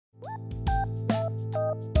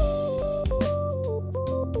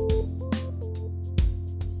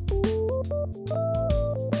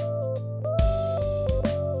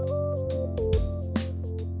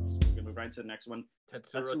to the next one.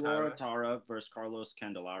 Tatsuro Tatsuro Taira. Taira versus Carlos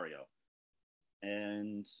Candelario.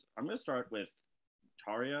 And I'm going to start with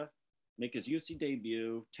Taira. Make his UFC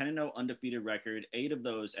debut, 10-0 undefeated record, 8 of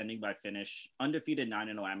those ending by finish, undefeated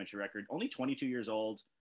 9-0 amateur record, only 22 years old.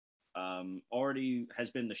 Already has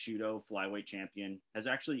been the Shudo flyweight champion, has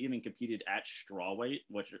actually even competed at strawweight,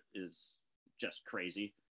 which is just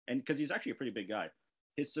crazy. And because he's actually a pretty big guy.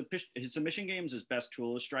 His submission game is his best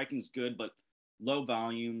tool. His striking's good, but low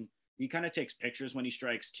volume. He kind of takes pictures when he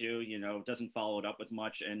strikes too, doesn't follow it up with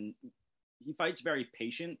much. And he fights very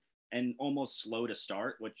patient and almost slow to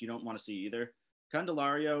start, which you don't want to see either.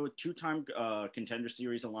 Candelario, 2-time contender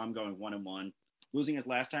series alum, going 1-1, losing his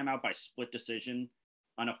last time out by split decision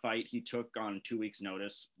on a fight he took on 2 weeks'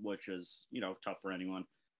 notice, which is, tough for anyone.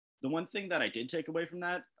 The one thing that I did take away from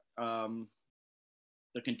that,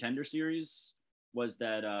 the contender series, was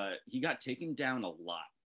that he got taken down a lot.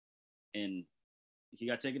 And he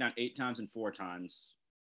got taken down 8 times and 4 times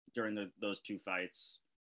during those 2 fights.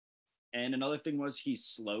 And another thing was he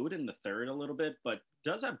slowed in the third a little bit, but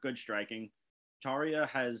does have good striking. Taira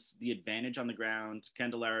has the advantage on the ground.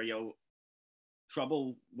 Candelario,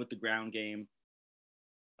 trouble with the ground game.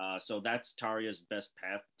 So that's Taria's best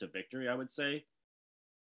path to victory, I would say.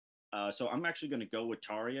 So I'm actually going to go with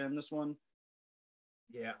Taira in this one.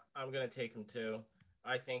 Yeah, I'm going to take him too.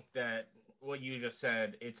 I think that what you just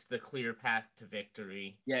said, it's the clear path to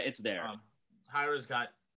victory. Yeah, it's there. Taira's got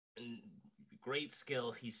great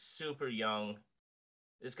skills. He's super young.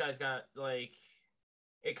 This guy's got,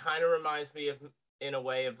 it kind of reminds me of, in a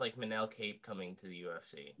way, of Manel Cape coming to the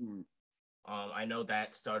UFC. I know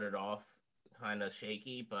that started off kind of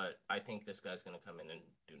shaky, but I think this guy's going to come in and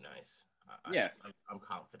do nice. I'm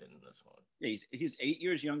confident in this one. Yeah, he's 8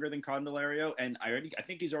 years younger than Candelario, and I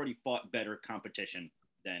think he's already fought better competition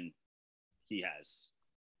than he has.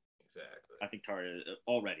 Exactly. I think Taira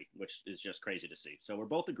already, which is just crazy to see. So we're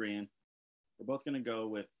both agreeing. We're both going to go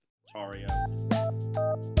with Taira.